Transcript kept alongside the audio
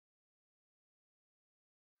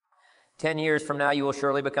10 years from now, you will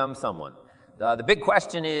surely become someone. The big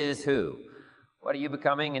question is who? What are you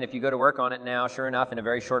becoming? And if you go to work on it now, sure enough, in a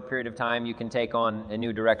very short period of time, you can take on a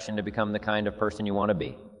new direction to become the kind of person you want to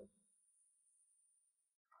be.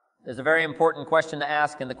 There's a very important question to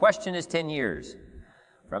ask, and the question is 10 years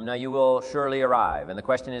from now, you will surely arrive. And the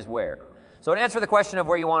question is where? So to answer the question of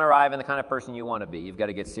where you want to arrive and the kind of person you want to be, you've got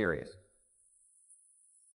to get serious.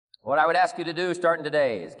 What I would ask you to do starting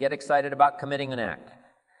today is get excited about committing an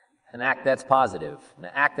act that's positive, an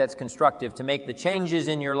act that's constructive to make the changes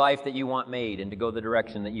in your life that you want made and to go the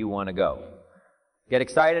direction that you want to go. Get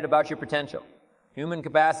excited about your potential. Human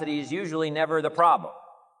capacity is usually never the problem.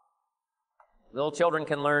 Little children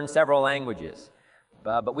can learn several languages,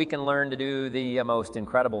 but we can learn to do the most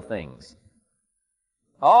incredible things.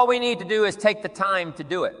 All we need to do is take the time to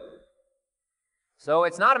do it. So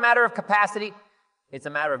it's not a matter of capacity, it's a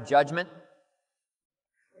matter of judgment.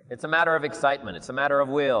 It's a matter of excitement. It's a matter of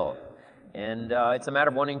will. And it's a matter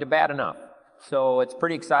of wanting to bad enough. So it's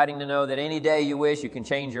pretty exciting to know that any day you wish, you can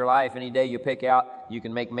change your life. Any day you pick out, you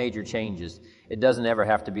can make major changes. It doesn't ever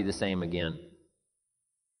have to be the same again.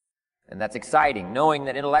 And that's exciting, knowing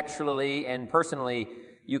that intellectually and personally,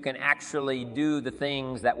 you can actually do the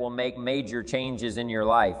things that will make major changes in your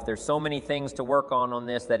life. There's so many things to work on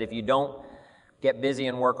this that if you don't get busy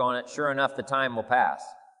and work on it, sure enough, the time will pass.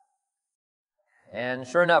 And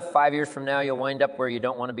sure enough, 5 years from now, you'll wind up where you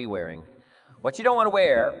don't want to be wearing what you don't want to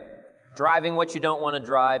wear, driving what you don't want to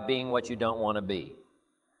drive, being what you don't want to be.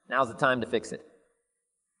 Now's the time to fix it.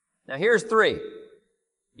 Now here's 3.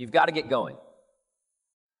 You've got to get going.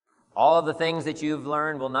 All of the things that you've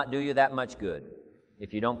learned will not do you that much good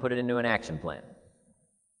if you don't put it into an action plan.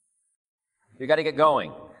 You've got to get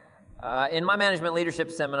going. In my management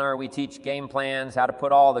leadership seminar, we teach game plans, how to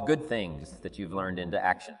put all the good things that you've learned into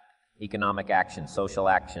action. Economic action, social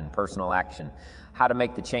action, personal action, how to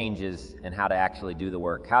make the changes and how to actually do the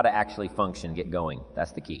work, how to actually function, get going.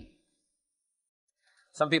 That's the key.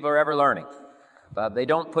 Some people are ever learning, but they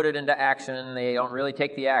don't put it into action. They don't really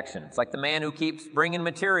take the action. It's like the man who keeps bringing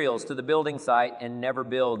materials to the building site and never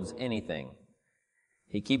builds anything.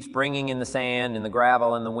 He keeps bringing in the sand and the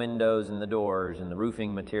gravel and the windows and the doors and the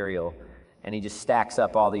roofing material, and he just stacks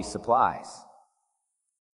up all these supplies.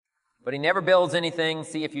 But he never builds anything.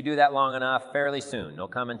 See, if you do that long enough, fairly soon, he'll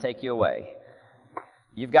come and take you away.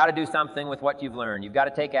 You've got to do something with what you've learned. You've got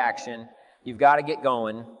to take action. You've got to get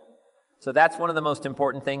going. So that's one of the most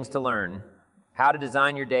important things to learn, how to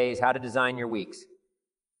design your days, how to design your weeks,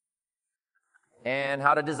 and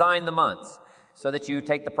how to design the months so that you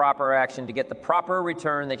take the proper action to get the proper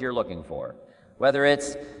return that you're looking for, whether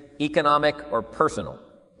it's economic or personal.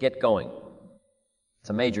 Get going. It's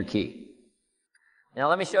a major key. Now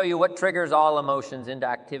let me show you what triggers all emotions into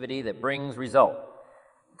activity that brings result.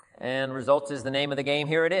 And results is the name of the game.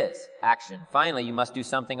 Here it is. Action. Finally, you must do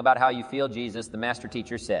something about how you feel, Jesus, the master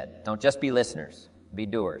teacher, said. Don't just be listeners. Be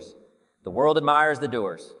doers. The world admires the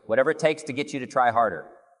doers. Whatever it takes to get you to try harder.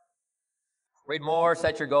 Read more,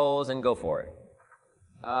 set your goals, and go for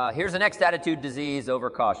it. Here's the next attitude disease over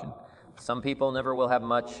caution. Some people never will have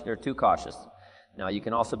much. They're too cautious. Now, you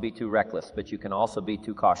can also be too reckless, but you can also be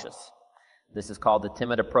too cautious. This is called the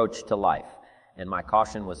timid approach to life, and my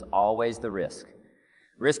caution was always the risk.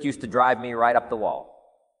 Risk used to drive me right up the wall.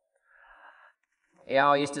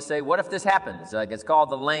 I used to say, what if this happens? It's called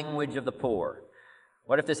the language of the poor.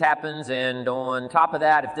 What if this happens, and on top of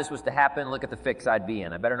that, if this was to happen, look at the fix I'd be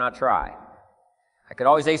in. I better not try. I could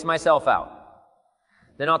always ace myself out.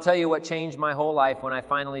 Then I'll tell you what changed my whole life when I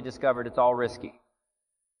finally discovered it's all risky.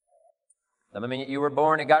 The minute you were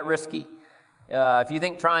born, it got risky. If you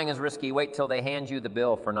think trying is risky, wait till they hand you the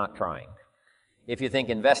bill for not trying. If you think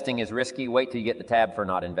investing is risky, wait till you get the tab for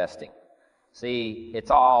not investing. See, it's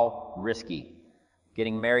all risky.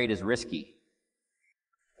 Getting married is risky.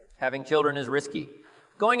 Having children is risky.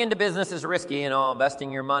 Going into business is risky, and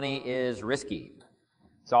investing your money is risky.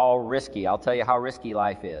 It's all risky. I'll tell you how risky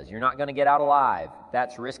life is. You're not going to get out alive.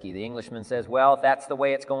 That's risky. The Englishman says, well, if that's the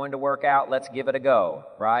way it's going to work out, let's give it a go,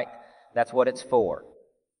 right? That's what it's for.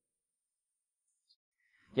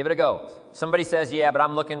 Give it a go. Somebody says, yeah, but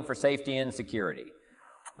I'm looking for safety and security.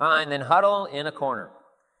 Fine, then huddle in a corner.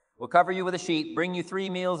 We'll cover you with a sheet, bring you 3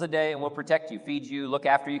 meals a day, and we'll protect you, feed you, look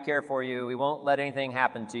after you, care for you. We won't let anything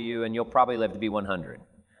happen to you, and you'll probably live to be 100.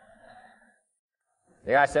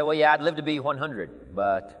 The guy said, well, yeah, I'd live to be 100,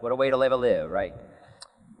 but what a way to live, right?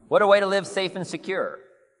 What a way to live safe and secure.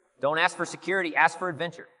 Don't ask for security, ask for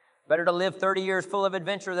adventure. Better to live 30 years full of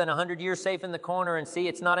adventure than 100 years safe in the corner and see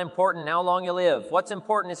it's not important how long you live. What's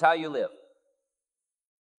important is how you live.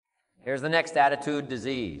 Here's the next attitude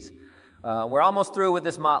disease. We're almost through with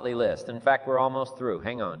this motley list. In fact, we're almost through.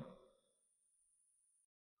 Hang on.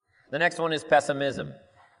 The next one is pessimism.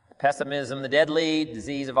 Pessimism, the deadly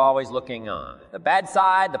disease of always looking on. The bad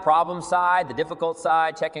side, the problem side, the difficult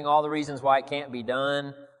side, checking all the reasons why it can't be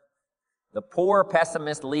done. The poor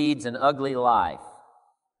pessimist leads an ugly life.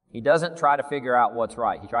 He doesn't try to figure out what's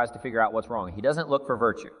right. He tries to figure out what's wrong. He doesn't look for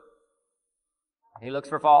virtue. He looks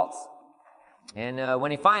for faults. And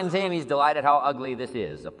when he finds him, he's delighted how ugly this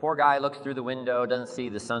is. A poor guy looks through the window, doesn't see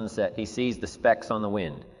the sunset. He sees the specks on the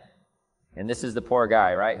wind. And this is the poor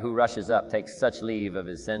guy, right, who rushes up, takes such leave of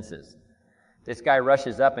his senses. This guy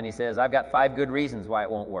rushes up and he says, I've got 5 good reasons why it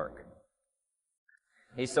won't work.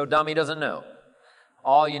 He's so dumb he doesn't know.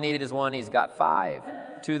 All you need is one, he's got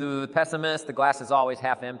 5. To the pessimist, the glass is always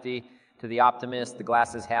half empty. To the optimist, the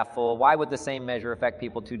glass is half full. Why would the same measure affect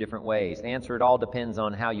people 2 different ways? The answer, it all depends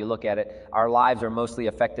on how you look at it. Our lives are mostly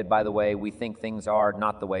affected by the way we think things are,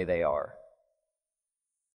 not the way they are.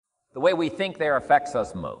 The way we think there affects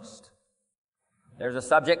us most. There's a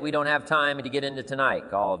subject we don't have time to get into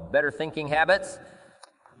tonight called better thinking habits.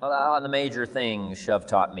 Well, the major thing Shove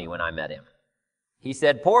taught me when I met him. He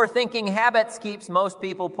said, poor thinking habits keeps most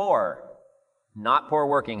people poor, not poor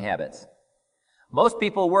working habits. Most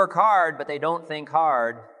people work hard, but they don't think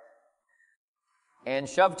hard. And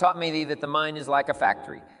Shove taught me that the mind is like a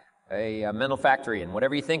factory, a mental factory, and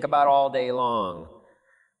whatever you think about all day long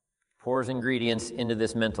pours ingredients into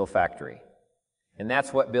this mental factory. And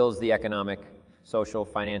that's what builds the economic, social,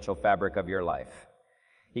 financial fabric of your life.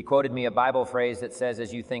 He quoted me a Bible phrase that says,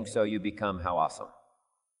 as you think so, you become. How awesome.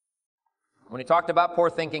 When he talked about poor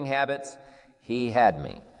thinking habits, he had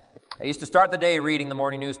me. I used to start the day reading the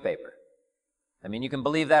morning newspaper. I mean, you can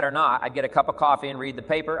believe that or not. I'd get a cup of coffee and read the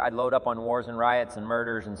paper. I'd load up on wars and riots and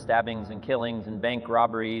murders and stabbings and killings and bank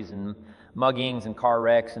robberies and muggings and car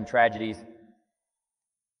wrecks and tragedies.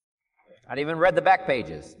 I'd even read the back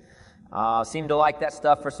pages. Seemed to like that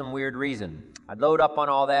stuff for some weird reason. I'd load up on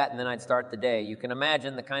all that, and then I'd start the day. You can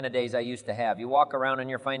imagine the kind of days I used to have. You walk around on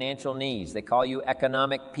your financial knees. They call you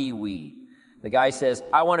economic pee-wee. The guy says,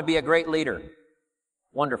 I want to be a great leader.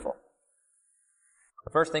 Wonderful.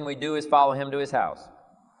 The first thing we do is follow him to his house.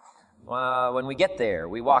 When we get there,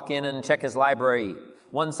 we walk in and check his library.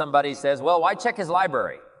 Somebody says, well, why check his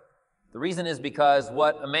library? The reason is because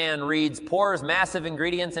what a man reads pours massive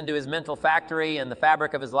ingredients into his mental factory, and the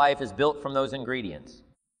fabric of his life is built from those ingredients.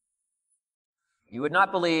 You would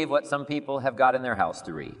not believe what some people have got in their house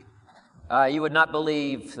to read. You would not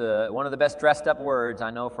believe one of the best dressed up words I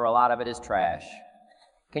know for a lot of it is trash.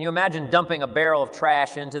 Can you imagine dumping a barrel of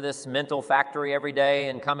trash into this mental factory every day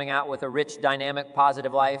and coming out with a rich, dynamic,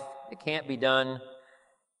 positive life? It can't be done.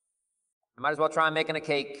 I might as well try making a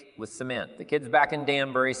cake with cement. The kids back in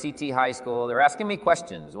Danbury, CT High School, they're asking me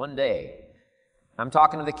questions one day. I'm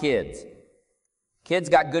talking to the kids. Kids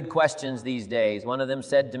got good questions these days. One of them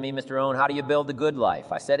said to me, Mr. Rohn, how do you build a good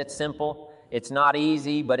life? I said, it's simple. It's not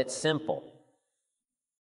easy, but it's simple.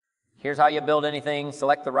 Here's how you build anything.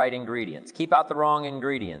 Select the right ingredients. Keep out the wrong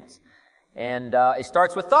ingredients. And it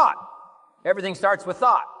starts with thought. Everything starts with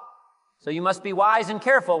thought. So you must be wise and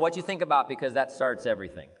careful what you think about, because that starts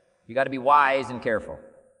everything. You got to be wise and careful.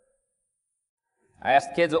 I asked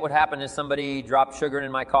the kids what would happen if somebody dropped sugar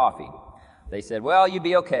in my coffee. They said, well, you'd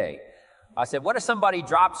be okay. I said, what if somebody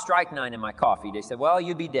dropped strychnine in my coffee? They said, well,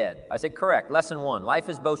 you'd be dead. I said, correct. Lesson 1, life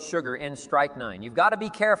is both sugar and strychnine. You've got to be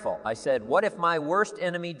careful. I said, what if my worst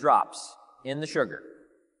enemy drops in the sugar?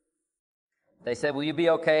 They said, will you be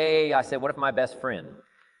okay? I said, what if my best friend,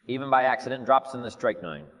 even by accident, drops in the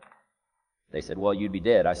strychnine? They said, well, you'd be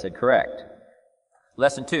dead. I said, correct.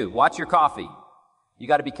 Lesson 2, watch your coffee. You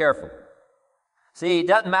got to be careful. See, it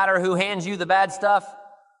doesn't matter who hands you the bad stuff.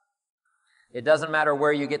 It doesn't matter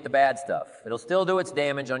where you get the bad stuff. It'll still do its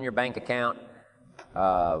damage on your bank account,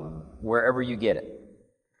 wherever you get it.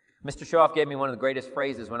 Mr. Shoff gave me one of the greatest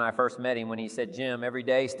phrases when I first met him when he said, Jim, every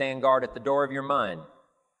day stand guard at the door of your mind.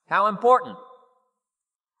 How important?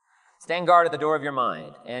 Stand guard at the door of your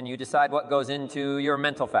mind, and you decide what goes into your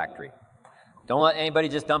mental factory. Don't let anybody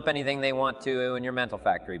just dump anything they want to in your mental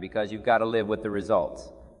factory, because you've got to live with the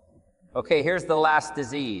results. Okay, here's the last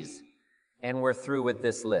disease. And we're through with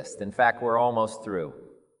this list. In fact, we're almost through.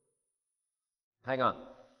 Hang on.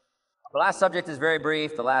 The last subject is very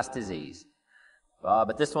brief, the last disease.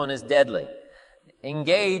 But this one is deadly.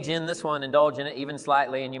 Engage in this one, indulge in it even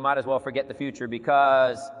slightly, and you might as well forget the future,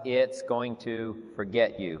 because it's going to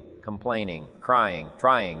forget you. Complaining, crying,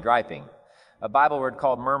 trying, griping. A Bible word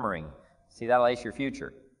called murmuring. See, that'll ace your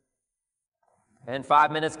future. And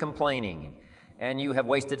 5 minutes complaining. And you have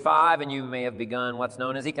wasted 5, and you may have begun what's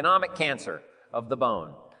known as economic cancer of the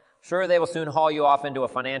bone. Sure, they will soon haul you off into a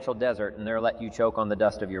financial desert, and they'll let you choke on the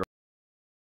dust of your